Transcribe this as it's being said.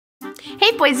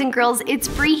Hey boys and girls, it's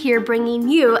Bree here bringing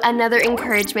you another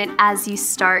encouragement as you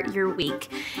start your week.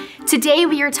 Today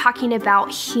we are talking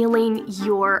about healing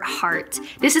your heart.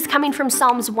 This is coming from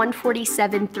Psalms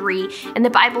 147:3, and the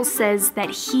Bible says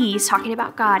that He's talking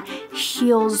about God,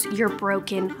 heals your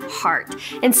broken heart.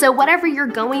 And so whatever you're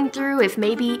going through, if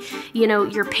maybe,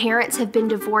 your parents have been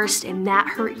divorced and that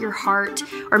hurt your heart,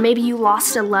 or maybe you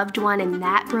lost a loved one and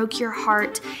that broke your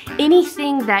heart,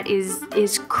 anything that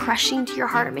is crushing to your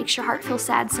heart or makes your heart feel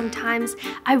sad sometimes,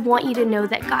 I want you to know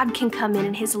that God can come in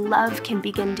and His love can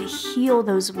begin to heal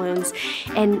those wounds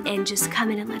and just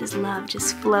come in and let His love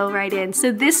just flow right in.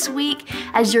 So this week,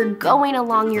 as you're going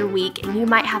along your week and you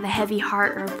might have a heavy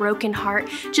heart or a broken heart,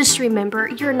 just remember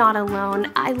you're not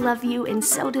alone. I love you and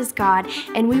so does God.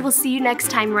 And we will see you next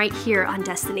time right here on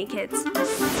Destiny Kids.